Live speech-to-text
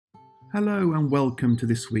Hello and welcome to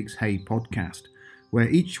this week's Hey podcast, where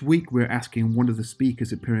each week we're asking one of the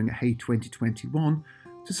speakers appearing at Hey 2021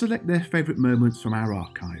 to select their favourite moments from our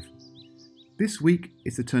archive. This week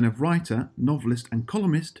it's the turn of writer, novelist and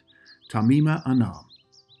columnist Tahmima Anam.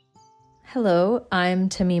 Hello, I'm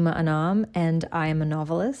Tahmima Anam and I am a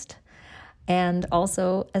novelist and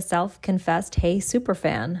also a self-confessed Hey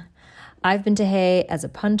superfan. I've been to Hey as a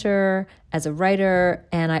punter, as a writer,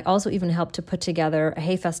 and I also even helped to put together a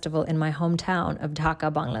Hey festival in my hometown of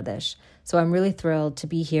Dhaka, Bangladesh. So I'm really thrilled to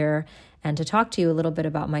be here and to talk to you a little bit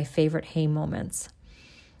about my favorite Hey moments.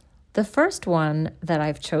 The first one that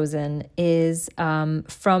I've chosen is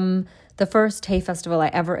from the first Hey festival I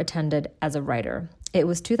ever attended as a writer. It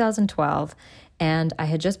was 2012, and I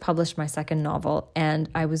had just published my second novel, and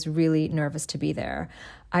I was really nervous to be there.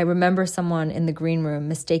 I remember someone in the green room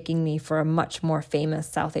mistaking me for a much more famous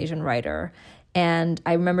South Asian writer, and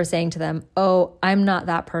I remember saying to them, "Oh, I'm not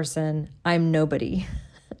that person. I'm nobody."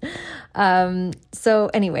 So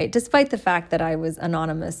anyway, despite the fact that I was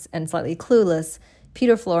anonymous and slightly clueless,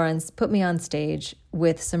 Peter Florence put me on stage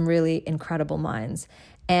with some really incredible minds,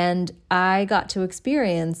 and I got to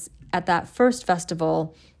experience at that first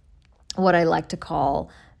festival what I like to call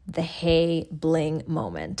the Hey Bling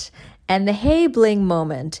moment. And the Hey Bling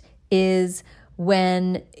moment is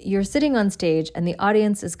when you're sitting on stage and the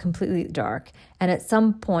audience is completely dark, and at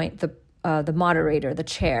some point the moderator, the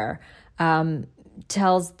chair,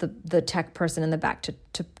 tells the tech person in the back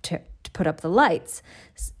to put up the lights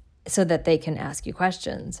so that they can ask you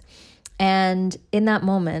questions. And in that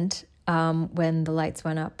moment, when the lights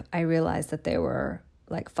went up, I realized that there were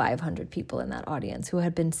like 500 people in that audience who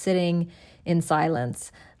had been sitting in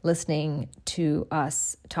silence listening to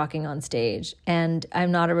us talking on stage. And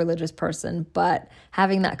I'm not a religious person, but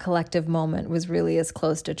having that collective moment was really as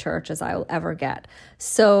close to church as I will ever get.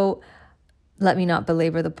 So let me not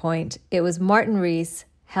belabor the point. It was Martin Rees,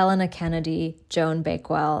 Helena Kennedy, Joan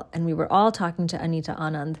Bakewell, and we were all talking to Anita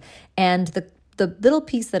Anand. And the little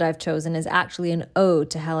piece that I've chosen is actually an ode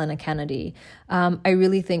to Helena Kennedy. I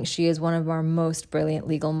really think she is one of our most brilliant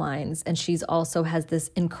legal minds, and she's also has this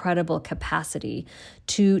incredible capacity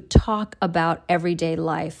to talk about everyday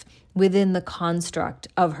life within the construct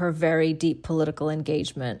of her very deep political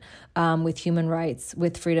engagement with human rights,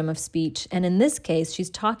 with freedom of speech. And in this case, she's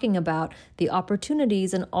talking about the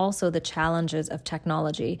opportunities and also the challenges of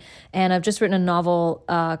technology. And I've just written a novel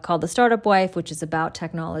called The Startup Wife, which is about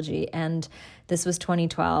technology. And this was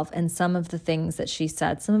 2012. And some of the things that she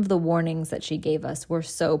said, some of the warnings that she gave us were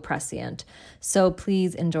so prescient. So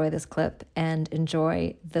please enjoy this clip and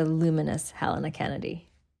enjoy the luminous Helena Kennedy.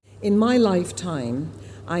 In my lifetime,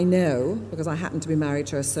 I know, because I happen to be married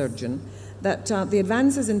to a surgeon, that the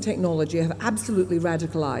advances in technology have absolutely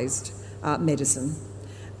radicalized medicine.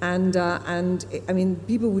 And I mean,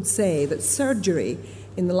 people would say that surgery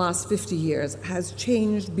in the last 50 years has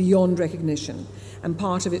changed beyond recognition. And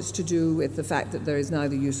part of it's to do with the fact that there is now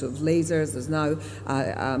the use of lasers, there's now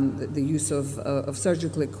the use of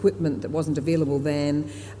surgical equipment that wasn't available then,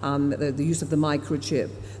 the use of the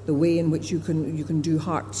microchip, the way in which you can do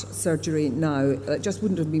heart surgery now. It just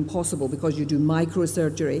wouldn't have been possible because you do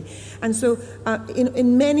microsurgery. And so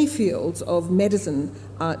in many fields of medicine,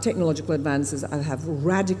 technological advances have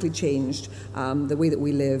radically changed the way that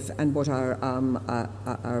we live and what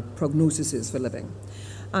our prognosis is for living.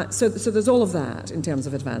 So there's all of that in terms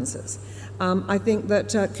of advances. I think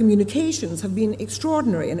that communications have been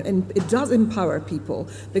extraordinary, and it does empower people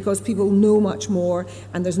because people know much more,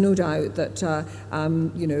 and there's no doubt that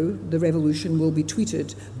the revolution will be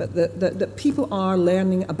tweeted, but that people are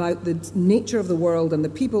learning about the nature of the world and the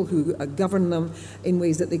people who govern them in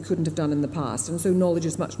ways that they couldn't have done in the past, and so knowledge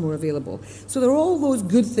is much more available. So there are all those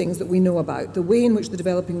good things that we know about, the way in which the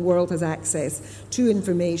developing world has access to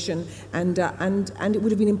information, and it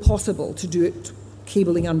would have been impossible to do it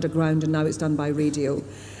cabling underground, and now it's done by radio.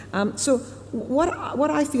 So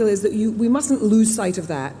what I feel is that we mustn't lose sight of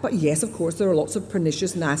that. But yes, of course, there are lots of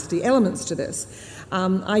pernicious, nasty elements to this.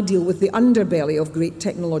 I deal with the underbelly of great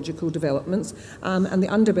technological developments, and the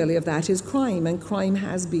underbelly of that is crime, and crime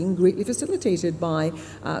has been greatly facilitated by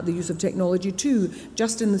the use of technology too,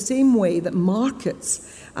 just in the same way that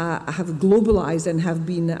markets have globalized and have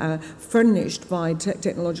been furnished by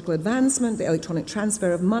technological advancement, the electronic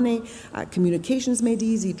transfer of money, communications made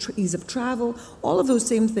easy, ease of travel. All of those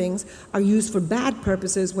same things are used for bad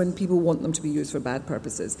purposes when people want them to be used for bad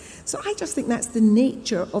purposes. So I just think that's the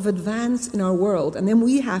nature of advance in our world. And then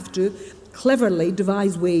we have to cleverly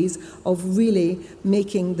devise ways of really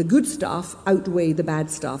making the good stuff outweigh the bad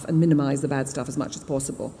stuff and minimize the bad stuff as much as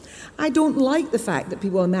possible. I don't like the fact that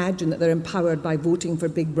people imagine that they're empowered by voting for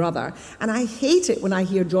Big Brother, and I hate it when I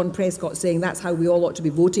hear John Prescott saying that's how we all ought to be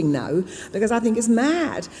voting now, because I think it's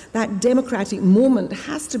mad. That democratic moment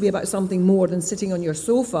has to be about something more than sitting on your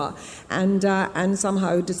sofa and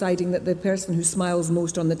somehow deciding that the person who smiles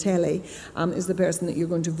most on the telly is the person that you're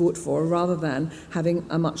going to vote for, rather than having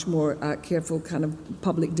a much more careful kind of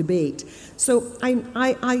public debate. So I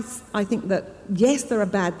think that, yes, there are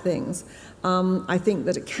bad things. I think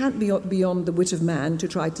that it can't be beyond the wit of man to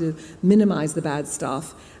try to minimize the bad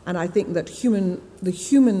stuff. And I think that the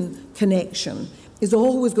human connection is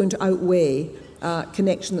always going to outweigh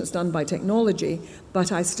connection that's done by technology.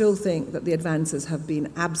 But I still think that the advances have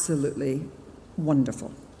been absolutely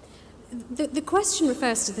wonderful. The question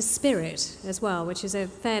refers to the spirit as well, which is a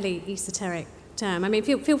fairly esoteric term. I mean,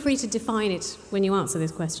 feel free to define it when you answer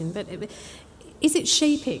this question, but is it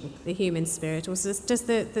shaping the human spirit, or does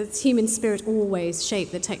the human spirit always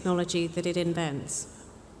shape the technology that it invents?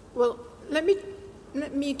 Well, let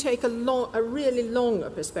me take a really longer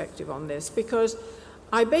perspective on this, because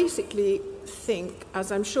I basically think,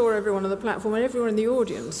 as I'm sure everyone on the platform and everyone in the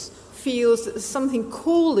audience feels, that there's something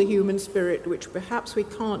called the human spirit which perhaps we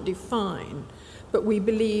can't define, but we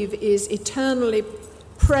believe is eternally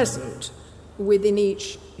present within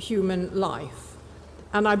each human life.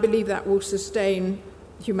 And I believe that will sustain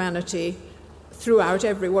humanity throughout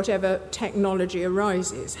whatever technology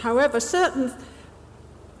arises. However, certain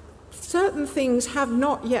things have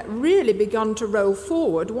not yet really begun to roll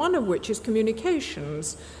forward, one of which is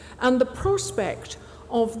communications, and the prospect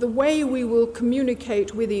of the way we will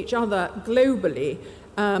communicate with each other globally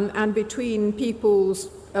and between peoples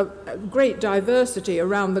of great diversity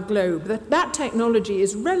around the globe. That technology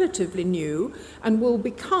is relatively new and will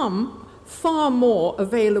become far more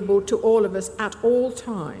available to all of us at all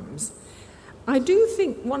times. I do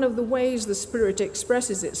think one of the ways the spirit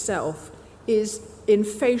expresses itself is in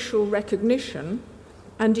facial recognition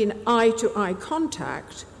and in eye-to-eye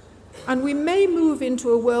contact, and we may move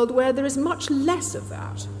into a world where there is much less of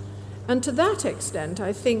that. And to that extent,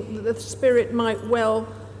 I think that the spirit might well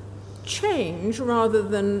change rather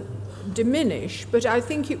than diminish, but I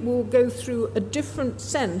think it will go through a different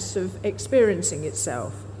sense of experiencing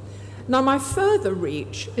itself. Now, my further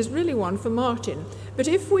reach is really one for Martin, but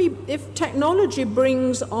if technology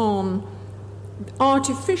brings on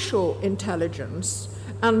artificial intelligence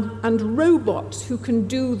and robots who can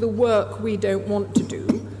do the work we don't want to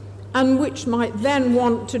do, and which might then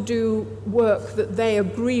want to do work that they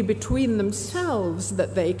agree between themselves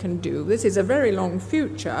that they can do, this is a very long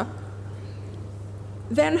future,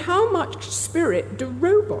 then how much spirit do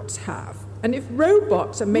robots have? And if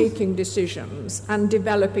robots are making decisions and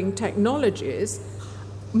developing technologies,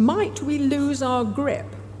 might we lose our grip?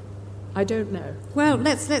 I don't know. Well,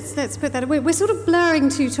 let's put that away. We're sort of blurring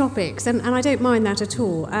two topics, and I don't mind that at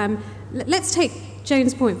all. Let's take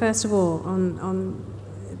Joan's point first of all on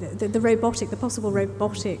the possible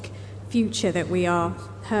robotic future that we are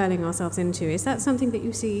hurling ourselves into. Is that something that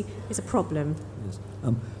you see is a problem? Yes.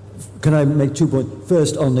 Can I make 2 points?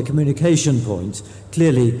 First, on the communication point,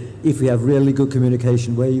 clearly, if we have really good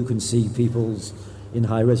communication where you can see people's in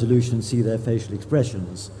high resolution, see their facial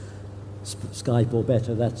expressions, Skype or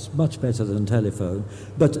better, that's much better than telephone.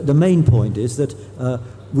 But the main point is that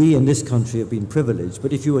we in this country have been privileged,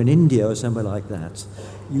 but if you're in India or somewhere like that,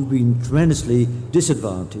 you've been tremendously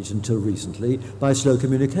disadvantaged until recently by slow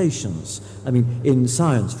communications. I mean, in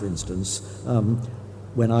science, for instance,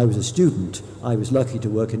 when I was a student, I was lucky to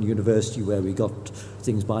work in a university where we got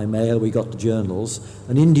things by mail, we got the journals.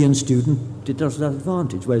 An Indian student did not have that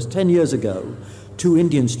advantage, whereas 10 years ago, 2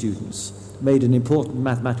 Indian students made an important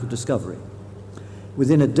mathematical discovery.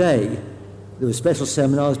 Within a day, there were special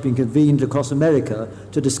seminars being convened across America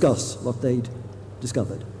to discuss what they'd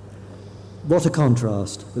discovered. What a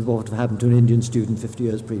contrast with what would have happened to an Indian student 50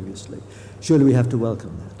 years previously. Surely we have to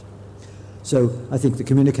welcome that. So I think the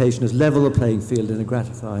communication has leveled the playing field in a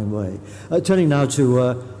gratifying way. Turning now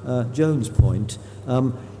to Joan's point,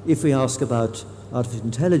 if we ask about artificial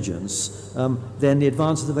intelligence, then the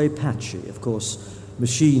advances are very patchy. Of course,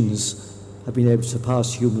 machines have been able to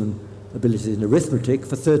surpass human abilities in arithmetic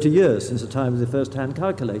for 30 years, since the time of the first hand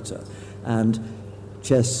calculator. And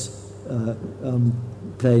chess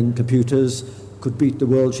playing computers could beat the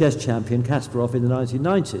world chess champion Kasparov in the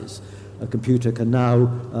 1990s. A computer can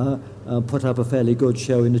now put up a fairly good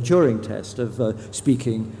show in the Turing test of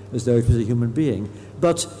speaking as though it was a human being.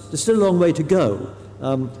 But there's still a long way to go.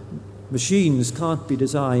 Machines can't be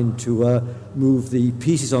designed to move the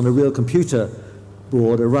pieces on a real computer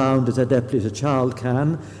board around as adeptly as a child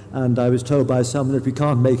can. And I was told by someone that we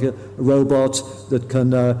can't make a robot that can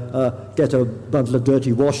get a bundle of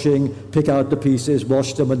dirty washing, pick out the pieces,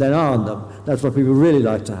 wash them, and then iron them. That's what we would really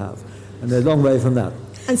like to have. And they're a long way from that.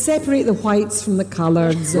 And separate the whites from the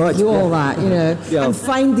coloureds, and do all that, and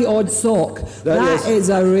find the odd sock. That is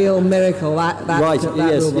a real miracle. That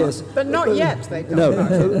yes. But not yet, they can't.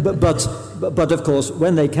 No, but of course,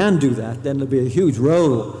 when they can do that, then there'll be a huge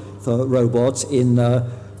role for robots in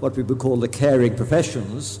what we would call the caring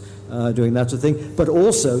professions, doing that sort of thing. But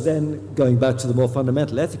also then, going back to the more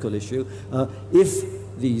fundamental ethical issue, if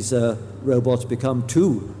these robots become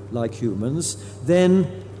too like humans, then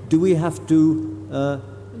do we have to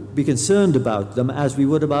be concerned about them as we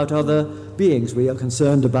would about other beings? We are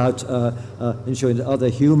concerned about ensuring that other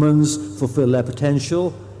humans fulfill their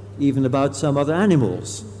potential, even about some other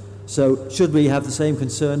animals. So should we have the same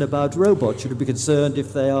concern about robots? Should we be concerned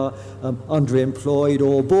if they are underemployed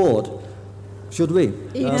or bored? Should we?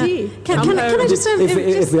 Indeed. Can I just...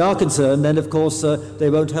 if we are concerned, then of course they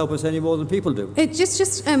won't help us any more than people do.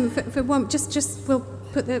 We'll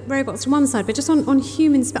put the robots to one side, but just on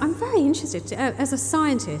humans, I'm very interested, as a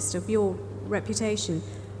scientist of your reputation,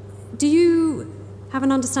 do you have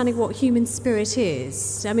an understanding of what human spirit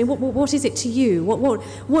is? I mean, what is it to you?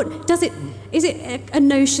 What does it? Is it a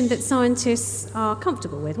notion that scientists are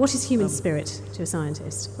comfortable with? What is human spirit to a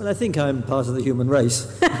scientist? Well, I think I'm part of the human race,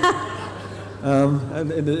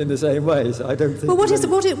 and in the same way. So I don't think. But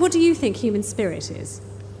what do you think human spirit is?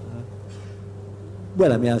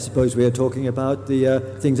 Well, I mean, I suppose we are talking about the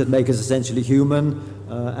things that make us essentially human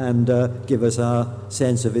and give us our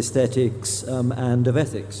sense of aesthetics and of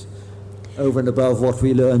ethics, over and above what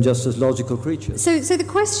we learn just as logical creatures. So the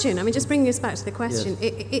question, I mean, just bringing us back to the question,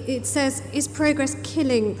 yes. It says, is progress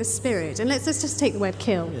killing the spirit? And let's just take the word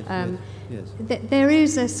kill. Yes. There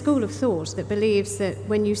is a school of thought that believes that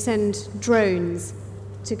when you send drones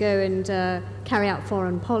to go and carry out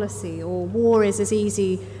foreign policy, or war is as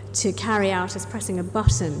easy to carry out as pressing a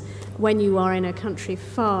button when you are in a country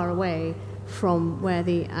far away from where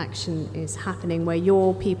the action is happening, where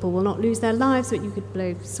your people will not lose their lives, but you could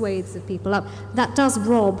blow swathes of people up. That does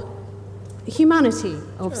rob humanity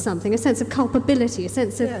of something, a sense of culpability, a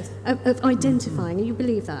sense of identifying. You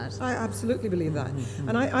believe that? I absolutely believe that.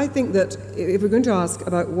 And I think that if we're going to ask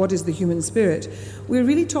about what is the human spirit, we're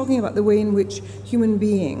really talking about the way in which human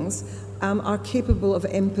beings are capable of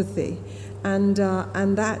empathy. And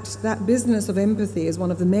that business of empathy is one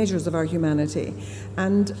of the measures of our humanity.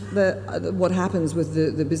 And what happens with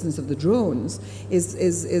the business of the drones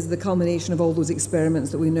is the culmination of all those experiments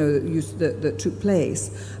that we know that took place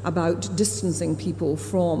about distancing people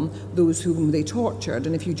from those whom they tortured.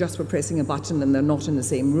 And if you just were pressing a button and they're not in the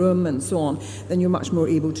same room and so on, then you're much more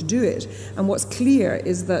able to do it. And what's clear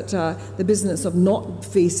is that the business of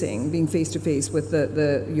not being face to face with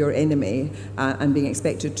your enemy and being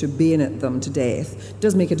expected to bayonet them to death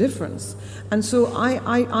does make a difference. And so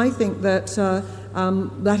I think that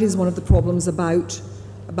that is one of the problems about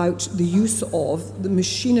the use of the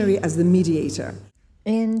machinery as the mediator.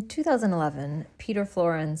 In 2011, Peter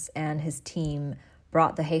Florence and his team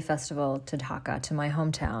brought the Hay Festival to Dhaka, to my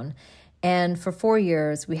hometown. And for 4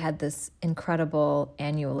 years, we had this incredible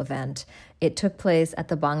annual event. It took place at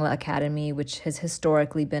the Bangla Academy, which has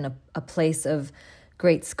historically been a place of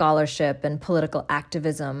great scholarship and political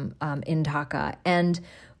activism in Dhaka. And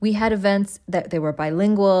we had events that they were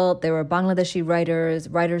bilingual. There were Bangladeshi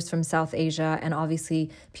writers from South Asia, and obviously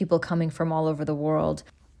people coming from all over the world.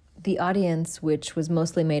 The audience, which was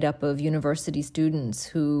mostly made up of university students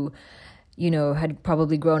who, had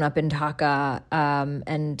probably grown up in Dhaka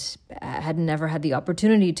and had never had the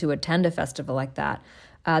opportunity to attend a festival like that.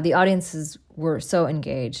 The audiences were so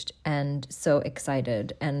engaged and so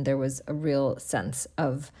excited, and there was a real sense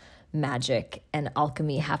of magic and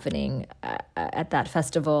alchemy happening at that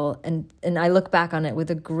festival. And I look back on it with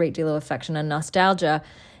a great deal of affection and nostalgia.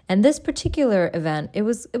 And this particular event, it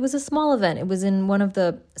was a small event. It was in one of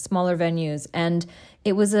the smaller venues, and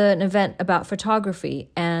it was an event about photography,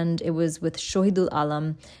 and it was with Shahidul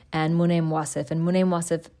Alam and Munaim Wasif. And Munaim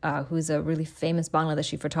Wasif, who's a really famous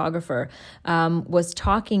Bangladeshi photographer, was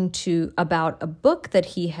talking about a book that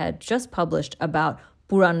he had just published about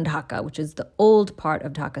Puran Dhaka, which is the old part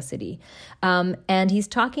of Dhaka city. And he's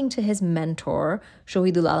talking to his mentor,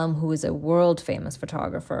 Shahidul Alam, who is a world-famous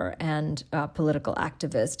photographer and political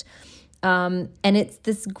activist. And it's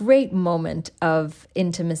this great moment of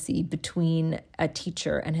intimacy between a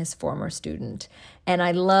teacher and his former student. And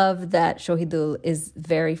I love that Shohidul is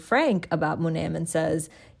very frank about Munem and says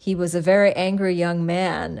he was a very angry young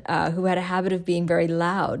man who had a habit of being very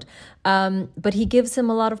loud. But he gives him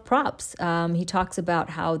a lot of props. He talks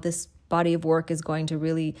about how this body of work is going to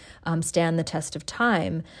really stand the test of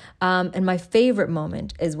time. And my favorite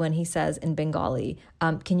moment is when he says in Bengali,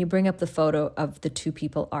 can you bring up the photo of the two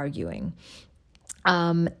people arguing?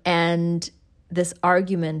 And this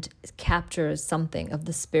argument captures something of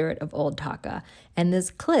the spirit of old Dhaka. And this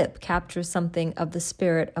clip captures something of the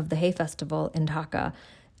spirit of the Hay Festival in Dhaka,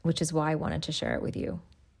 which is why I wanted to share it with you.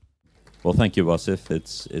 Well, thank you, Wasif.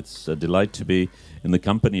 It's a delight to be in the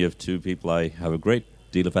company of two people I have a great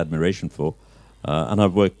deal of admiration for, and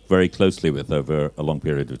I've worked very closely with over a long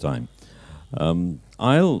period of time.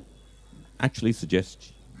 I'll actually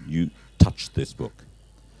suggest you touch this book,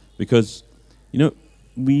 because, you know,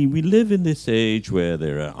 we live in this age where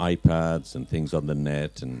there are iPads and things on the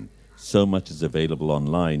net and so much is available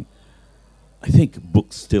online. I think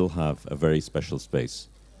books still have a very special space.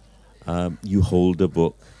 You hold a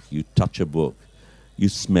book, you touch a book, you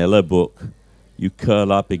smell a book, you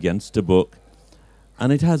curl up against a book,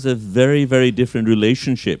 and it has a very, very different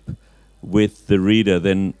relationship with the reader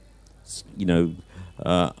than, you know,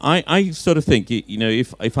 I sort of think, you know,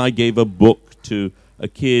 if I gave a book to a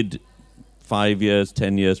kid 5 years,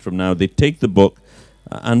 10 years from now, they'd take the book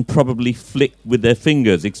and probably flick with their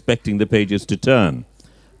fingers, expecting the pages to turn,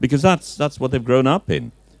 because that's what they've grown up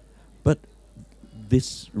in. But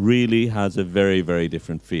this really has a very, very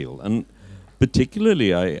different feel. And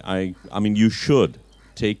particularly, I mean, you should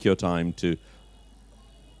take your time to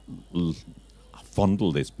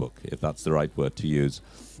fondle this book, if that's the right word to use.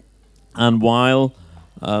 And while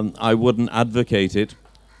I wouldn't advocate it,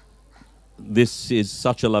 this is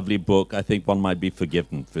such a lovely book, I think one might be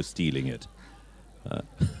forgiven for stealing it.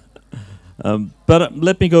 But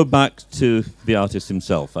let me go back to the artist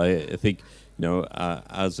himself. I think, you know,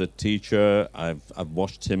 as a teacher, I've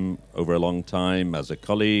watched him over a long time, as a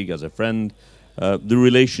colleague, as a friend. The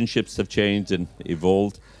relationships have changed and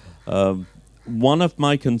evolved. One of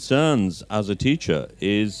my concerns as a teacher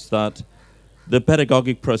is that the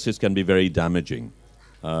pedagogic process can be very damaging.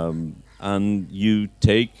 And you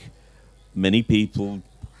take many people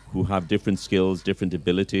who have different skills, different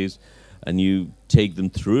abilities, and you take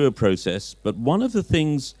them through a process. But one of the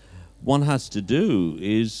things one has to do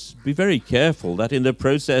is be very careful that in the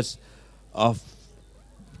process of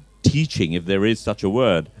teaching, if there is such a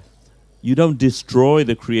word, you don't destroy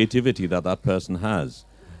the creativity that that person has.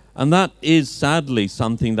 And that is sadly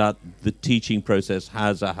something that the teaching process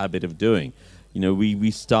has a habit of doing. You know,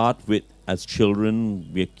 we start with, as children,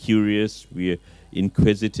 we're curious, we're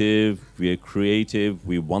inquisitive, we're creative,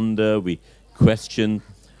 we wonder, we question.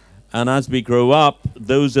 And as we grow up,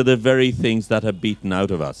 those are the very things that are beaten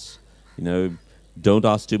out of us. You know, don't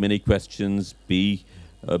ask too many questions, be,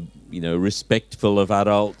 you know, respectful of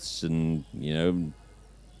adults, and, you know,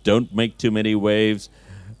 don't make too many waves.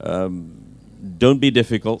 Don't be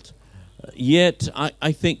difficult. Yet,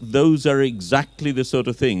 I think those are exactly the sort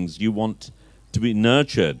of things you want to be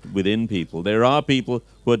nurtured within people. There are people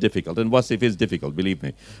who are difficult, and Wasif is difficult, believe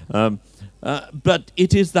me. But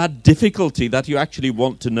it is that difficulty that you actually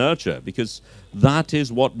want to nurture, because that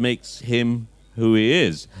is what makes him who he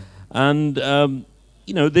is. And,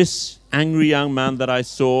 you know, this angry young man that I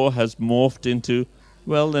saw has morphed into,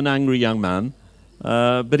 well, an angry young man.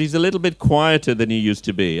 But he's a little bit quieter than he used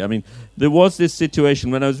to be. I mean, there was this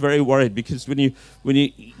situation when I was very worried, because when you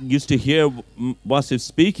used to hear Wasif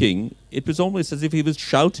speaking, it was almost as if he was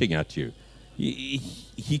shouting at you.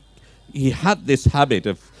 He had this habit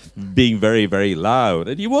of being very, very loud,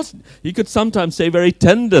 and he could sometimes say very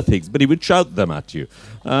tender things, but he would shout them at you,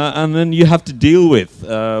 and then you have to deal with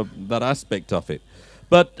that aspect of it.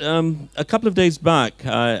 But a couple of days back,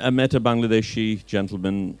 I met a Bangladeshi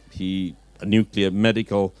gentleman. A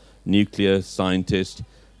medical nuclear scientist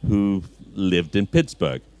who lived in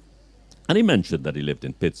Pittsburgh. And he mentioned that he lived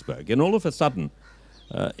in Pittsburgh. And all of a sudden,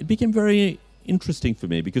 it became very interesting for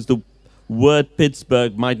me, because the word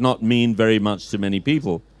Pittsburgh might not mean very much to many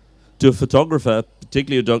people. To a photographer,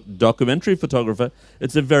 particularly a documentary photographer,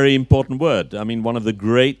 it's a very important word. I mean, one of the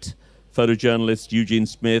great photojournalists, Eugene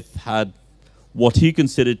Smith, had what he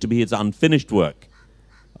considered to be his unfinished work.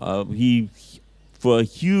 For a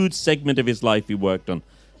huge segment of his life, he worked on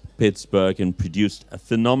Pittsburgh and produced a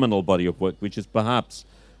phenomenal body of work, which is perhaps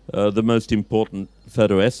the most important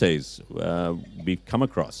photo essays we've come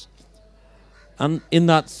across. And in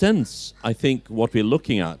that sense, I think what we're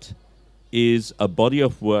looking at is a body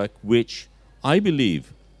of work which I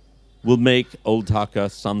believe will make Old Dhaka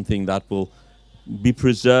something that will be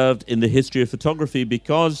preserved in the history of photography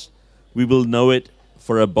because we will know it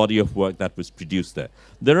for a body of work that was produced there.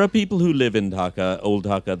 There are people who live in Dhaka, Old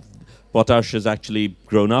Dhaka. Potash has actually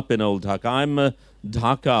grown up in Old Dhaka. I'm a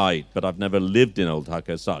Dhakaite, but I've never lived in Old Dhaka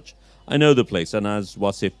as such. I know the place, and as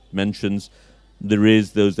Wasif mentions, there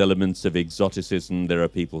is those elements of exoticism. There are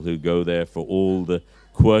people who go there for all the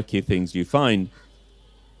quirky things you find.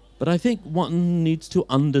 But I think one needs to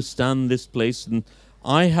understand this place, and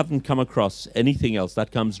I haven't come across anything else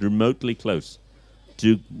that comes remotely close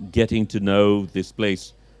to getting to know this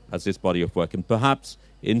place as this body of work. And perhaps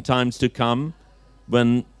in times to come,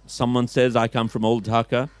 when someone says, I come from Old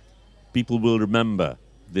Dhaka, people will remember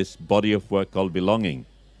this body of work called belonging,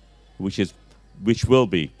 which will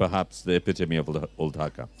be perhaps the epitome of Old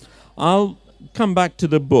Dhaka. I'll come back to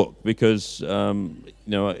the book because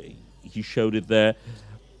he showed it there.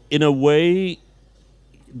 In a way,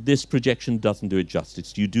 this projection doesn't do it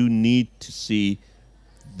justice. You do need to see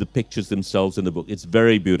the pictures themselves in the book. It's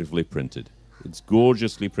very beautifully printed. It's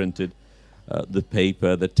gorgeously printed, the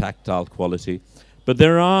paper, the tactile quality. But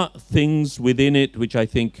there are things within it which I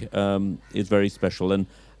think is very special. And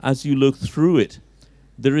as you look through it,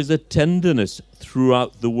 there is a tenderness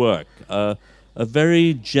throughout the work, a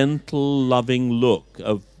very gentle, loving look,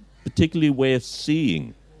 a particular way of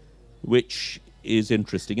seeing, which is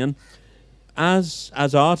interesting. And as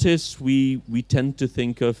artists, we tend to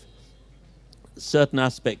think of certain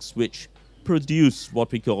aspects which produce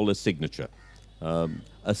what we call a signature,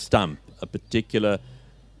 a stamp, a particular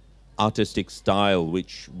artistic style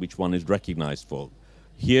which one is recognized for.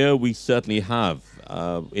 Here we certainly have,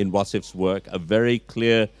 in Wasif's work, a very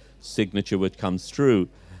clear signature which comes through,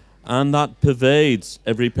 and that pervades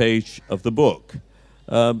every page of the book.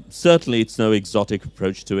 Certainly it's no exotic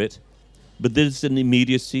approach to it, but there's an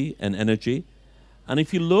immediacy, an energy. And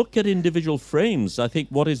if you look at individual frames, I think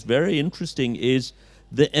what is very interesting is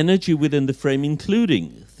the energy within the frame, including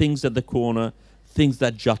things at the corner, things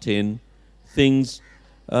that jut in, things,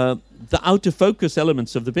 the out-of-focus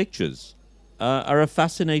elements of the pictures are a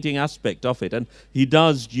fascinating aspect of it. And he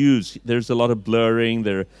does use, there's a lot of blurring,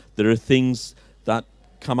 there are things that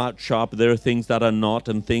come out sharp, there are things that are not,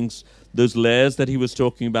 and things, those layers that he was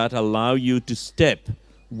talking about allow you to step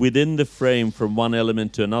within the frame from one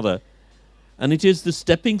element to another. And it is the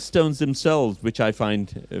stepping stones themselves which I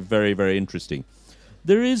find very, very interesting.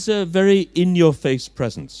 There is a very in-your-face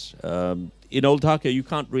presence. In Old Dhaka, you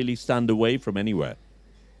can't really stand away from anywhere.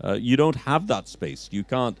 You don't have that space. You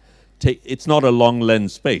can't take. It's not a long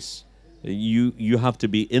lens space. You have to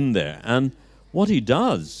be in there. And what he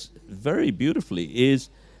does very beautifully is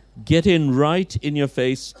get in right in your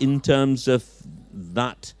face in terms of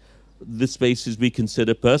that. The spaces we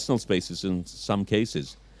consider personal spaces in some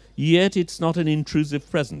cases. Yet it's not an intrusive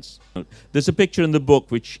presence. There's a picture in the book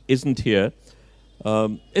which isn't here.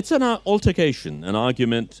 It's an altercation, an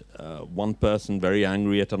argument, one person very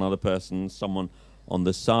angry at another person, someone on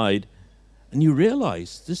the side, and you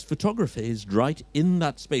realize this photographer is right in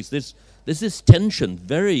that space. There's this tension,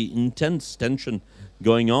 very intense tension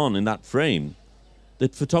going on in that frame.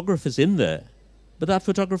 That photographer's in there, but that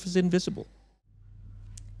photographer's invisible.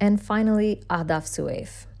 And finally, Adaf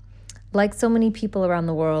Sueif. Like so many people around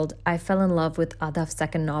the world, I fell in love with Adaf's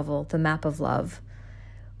second novel, The Map of Love,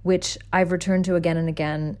 which I've returned to again and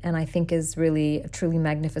again, and I think is really a truly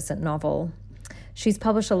magnificent novel. She's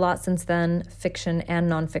published a lot since then, fiction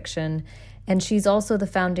and nonfiction, and she's also the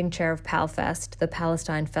founding chair of PalFest, the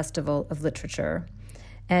Palestine Festival of Literature.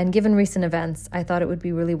 And given recent events, I thought it would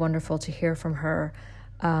be really wonderful to hear from her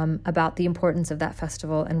about the importance of that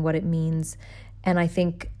festival and what it means. And I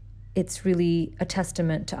think it's really a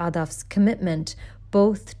testament to Adaf's commitment,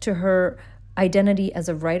 both to her identity as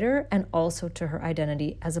a writer and also to her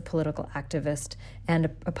identity as a political activist and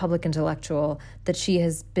a public intellectual, that she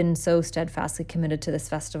has been so steadfastly committed to this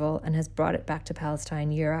festival and has brought it back to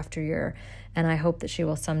Palestine year after year. And I hope that she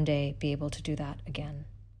will someday be able to do that again.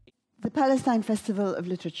 The Palestine Festival of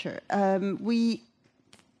Literature. We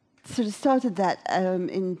sort of started that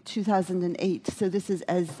in 2008. So this is,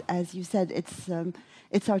 as you said, it's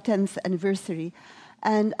our 10th anniversary.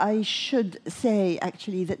 And I should say,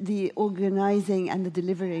 actually, that the organizing and the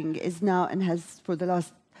delivering is now, and has for the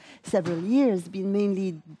last several years, been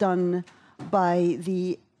mainly done by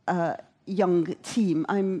the young team.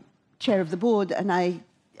 I'm chair of the board, and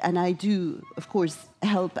I do, of course,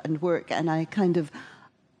 help and work, and I kind of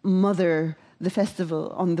mother the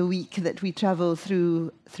festival on the week that we travel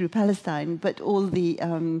through Palestine, but all the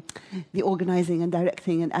organising and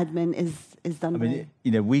directing and admin is done by...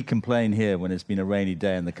 we complain here when it's been a rainy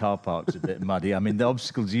day and the car park's a bit muddy. I mean, the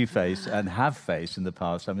obstacles you face and have faced in the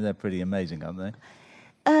past, they're pretty amazing, aren't they?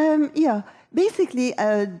 Yeah. Basically,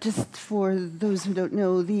 just for those who don't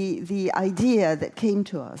know, the idea that came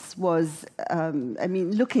to us was,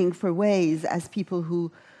 looking for ways as people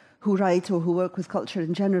who write or who work with culture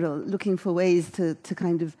in general, looking for ways to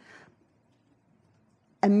kind of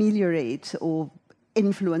ameliorate or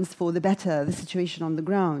influence for the better the situation on the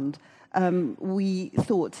ground. We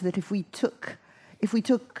thought that if we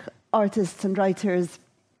took artists and writers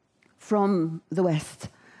from the West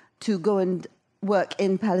to go and work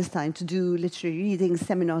in Palestine, to do literary readings,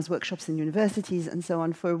 seminars, workshops in universities and so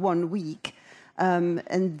on for 1 week,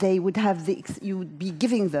 and they would have you would be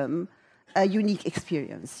giving them a unique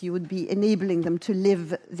experience. You would be enabling them to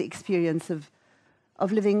live the experience of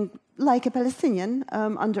living like a Palestinian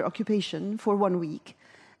under occupation for 1 week.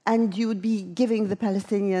 And you would be giving the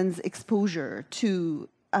Palestinians exposure to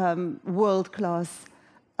world-class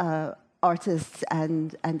artists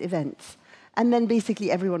and events. And then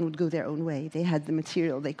basically everyone would go their own way. They had the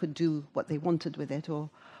material. They could do what they wanted with it or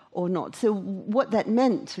not. So what that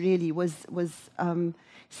meant really was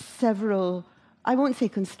several, I won't say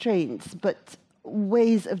constraints, but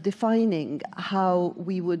ways of defining how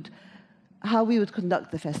we would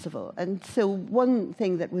conduct the festival. And so one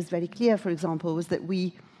thing that was very clear, for example, was that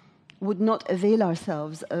we would not avail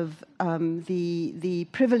ourselves of the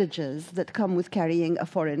privileges that come with carrying a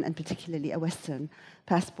foreign and particularly a Western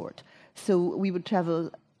passport. So we would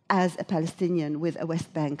travel as a Palestinian with a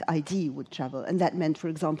West Bank ID would travel. And that meant, for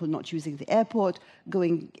example, not using the airport,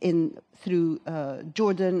 going in through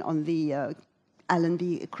Jordan on the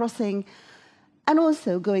Allenby crossing, and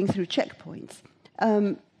also going through checkpoints.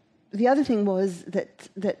 The other thing was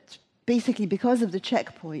that basically because of the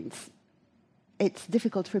checkpoints, it's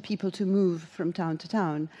difficult for people to move from town to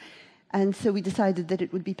town. And so we decided that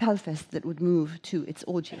it would be Palfest that would move to its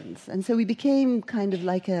audience. And so we became kind of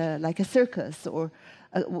like a circus, or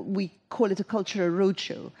we call it a cultural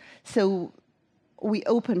roadshow. So we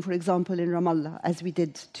open, for example, in Ramallah, as we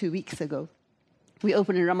did 2 weeks ago. We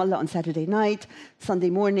open in Ramallah on Saturday night. Sunday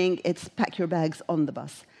morning, it's pack your bags on the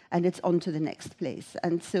bus, and it's on to the next place.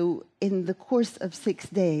 And so in the course of 6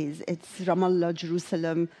 days, it's Ramallah,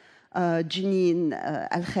 Jerusalem, Jenin,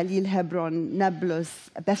 Al-Khalil, Hebron, Nablus,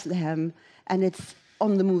 Bethlehem, and it's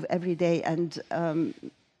on the move every day and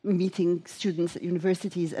meeting students at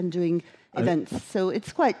universities and doing events. So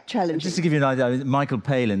it's quite challenging. Just to give you an idea, Michael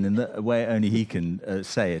Palin, in the way only he can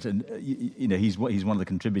say it, and he's one of the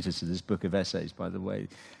contributors to this book of essays, by the way,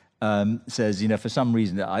 says, for some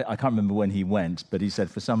reason, I can't remember when he went, but he said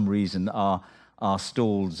for some reason our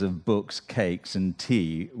stalls of books, cakes, and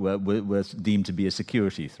tea were deemed to be a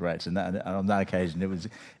security threat, and on that occasion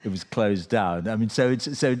it was closed down. I mean, so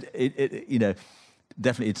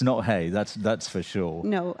definitely it's not hay. That's for sure.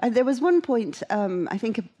 No, and there was one point, I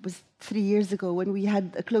think it was 3 years ago, when we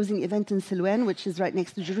had a closing event in Silwan, which is right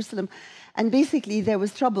next to Jerusalem, and basically there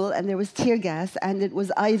was trouble and there was tear gas, and it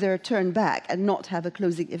was either turn back and not have a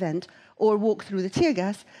closing event or walk through the tear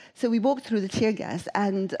gas. So we walked through the tear gas,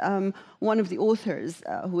 and one of the authors,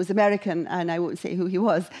 who was American, and I won't say who he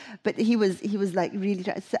was, but he was like really.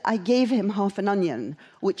 So I gave him half an onion,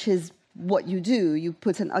 which is what you do. You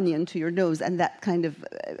put an onion to your nose, and that kind of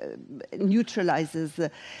neutralizes the.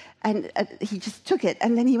 And he just took it,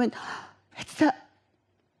 and then he went, "It's an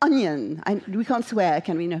onion." We can't swear,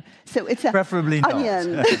 can we? No. So it's a preferably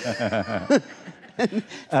onion. Not.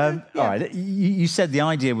 All right. You said the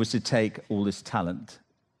idea was to take all this talent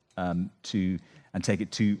and take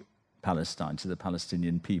it to Palestine, to the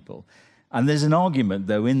Palestinian people. And there's an argument,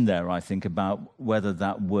 though, in there, I think, about whether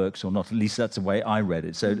that works or not. At least that's the way I read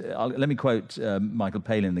it. So let me quote Michael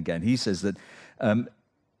Palin again. He says that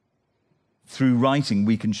through writing,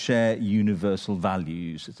 we can share universal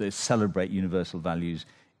values, celebrate universal values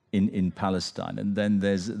in Palestine. And then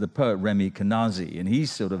there's the poet Remy Kanazi, and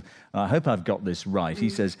he's sort of, I hope I've got this right, he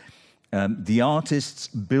says, the artists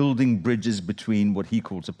building bridges between what he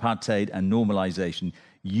calls apartheid and normalization,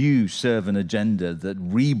 you serve an agenda that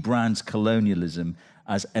rebrands colonialism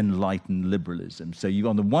as enlightened liberalism. So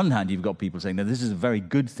on the one hand, you've got people saying, no, this is a very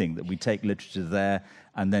good thing that we take literature there.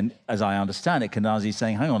 And then, as I understand it, Kanazi's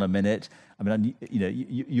saying, hang on a minute. I mean,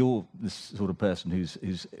 you're the sort of person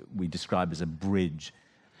who's we describe as a bridge.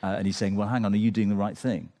 And he's saying, well, hang on, are you doing the right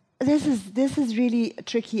thing? This is really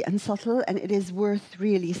tricky and subtle, and it is worth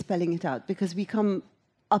really spelling it out, because we come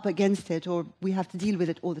up against it or we have to deal with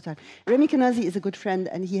it all the time. Remy Kanazi is a good friend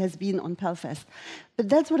and he has been on PALFest. But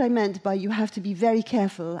that's what I meant by you have to be very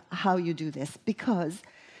careful how you do this, because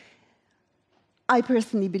I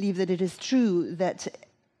personally believe that it is true that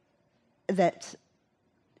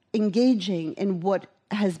engaging in what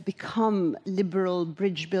has become liberal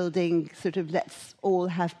bridge building, sort of let's all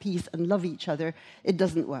have peace and love each other, it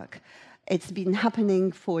doesn't work. It's been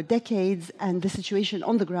happening for decades and the situation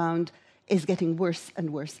on the ground is getting worse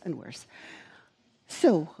and worse and worse.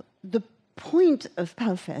 So the point of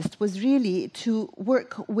PALFest was really to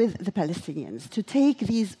work with the Palestinians, to take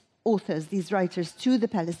these authors, these writers to the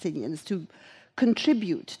Palestinians, to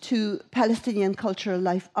contribute to Palestinian cultural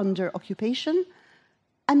life under occupation,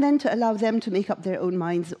 and then to allow them to make up their own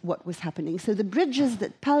minds what was happening. So the bridges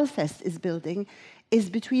that PALFest is building is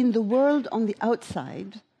between the world on the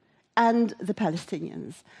outside and the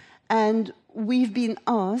Palestinians. And we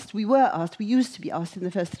were asked, we used to be asked in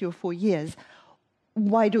the first 3 or 4 years,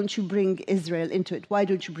 why don't you bring Israel into it? Why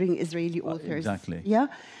don't you bring Israeli authors? Exactly. Yeah?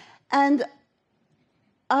 And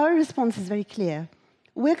our response is very clear.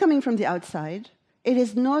 We're coming from the outside. It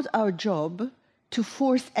is not our job to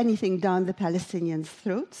force anything down the Palestinians'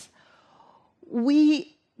 throats.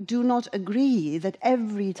 We do not agree that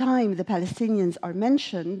every time the Palestinians are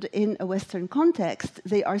mentioned in a Western context,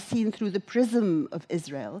 they are seen through the prism of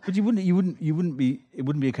Israel. But it wouldn't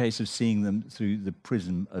be a case of seeing them through the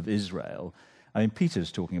prism of Israel. I mean,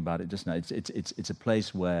 Peter's talking about it just now. It's a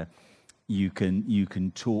place where you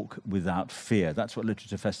can talk without fear. That's what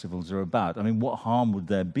literature festivals are about. I mean, what harm would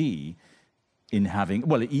there be in having,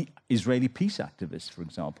 well, Israeli peace activists, for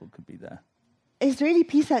example, could be there? Israeli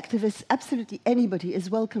peace activists, absolutely anybody is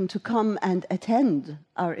welcome to come and attend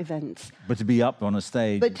our events. But to be up on a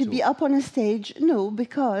stage? But to be up on a stage, no,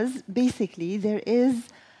 because basically there is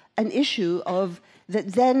an issue of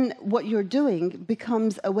that then what you're doing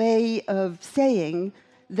becomes a way of saying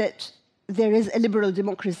that there is a liberal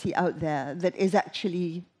democracy out there that is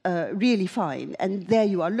actually really fine. And there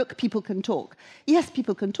you are. Look, people can talk. Yes,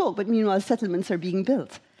 people can talk, but meanwhile settlements are being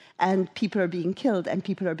built. And people are being killed, and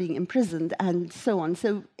people are being imprisoned, and so on.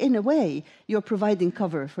 So in a way, you're providing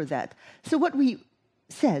cover for that. So what we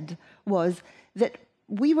said was that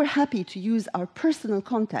we were happy to use our personal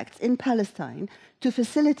contacts in Palestine to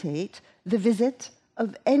facilitate the visit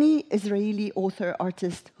of any Israeli author,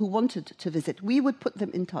 artist who wanted to visit. We would put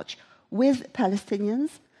them in touch with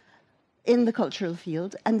Palestinians in the cultural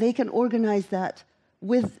field, and they can organize that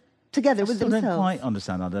together with themselves. I don't quite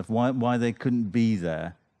understand, Adef, why they couldn't be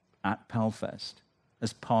there at PALFest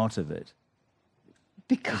as part of it.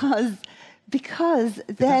 Because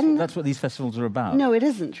then... That's what these festivals are about. No, it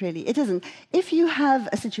isn't really. It isn't. If you have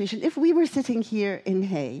a situation, if we were sitting here in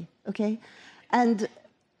Hay, okay, and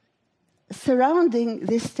surrounding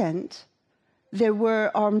this tent, there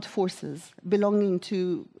were armed forces belonging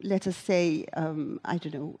to, let us say, I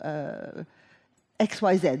don't know,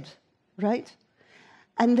 XYZ, right?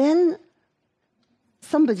 And then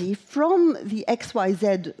somebody from the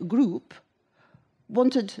XYZ group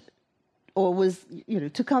wanted or was,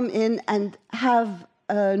 to come in and have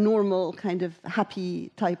a normal kind of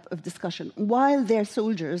happy type of discussion while their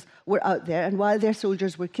soldiers were out there and while their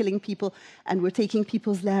soldiers were killing people and were taking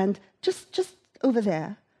people's land just over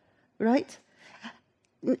there, right?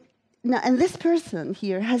 Now, and this person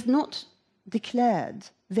here has not declared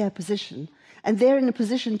their position, and they're in a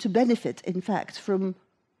position to benefit, in fact, from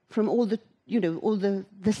all the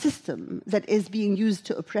system that is being used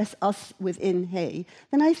to oppress us within Hay,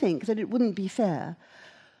 then I think that it wouldn't be fair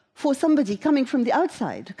for somebody coming from the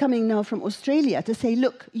outside, coming now from Australia, to say,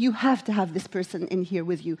 look, you have to have this person in here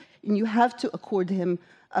with you, and you have to accord him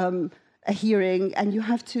a hearing, and you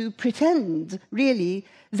have to pretend, really,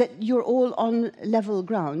 that you're all on level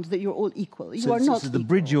ground, that you're all equal. You are not so the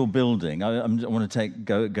bridge you're building, I want to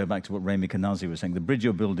go back to what Remy Kanazi was saying. The bridge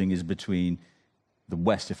you're building is between the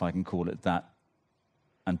West, if I can call it that,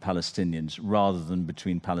 and Palestinians, rather than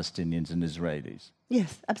between Palestinians and Israelis.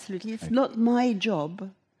 Yes, absolutely. It's not my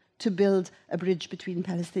job to build a bridge between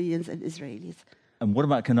Palestinians and Israelis. And what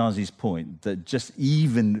about Kanazi's point that just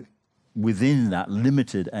even within that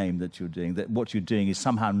limited aim that you're doing, that what you're doing is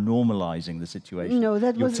somehow normalizing the situation? No,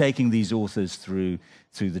 you're taking these authors through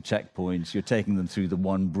the checkpoints, you're taking them through the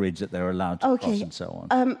one bridge that they're allowed to cross and so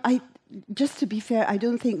on. Just to be fair, I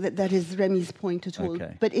don't think that is Remy's point at all.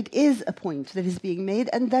 Okay. But it is a point that is being made,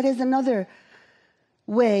 and that is another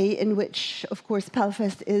way in which, of course,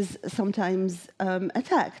 PALFest is sometimes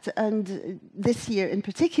attacked. And this year in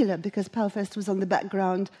particular, because PALFest was on the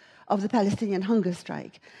background of the Palestinian hunger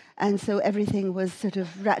strike. And so everything was sort of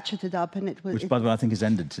ratcheted up, and it was... Which, by the way, I think has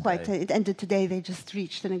ended today. It ended today. They just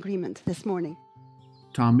reached an agreement this morning.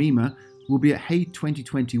 Tahmima, will be at Hay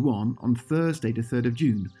 2021 on Thursday the 3rd of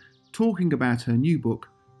June, talking about her new book,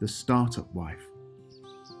 The Startup Wife.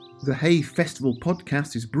 The Hay Festival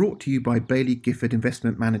podcast is brought to you by Baillie Gifford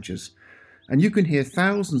Investment Managers, and you can hear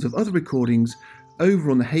thousands of other recordings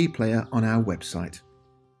over on the Hay Player on our website.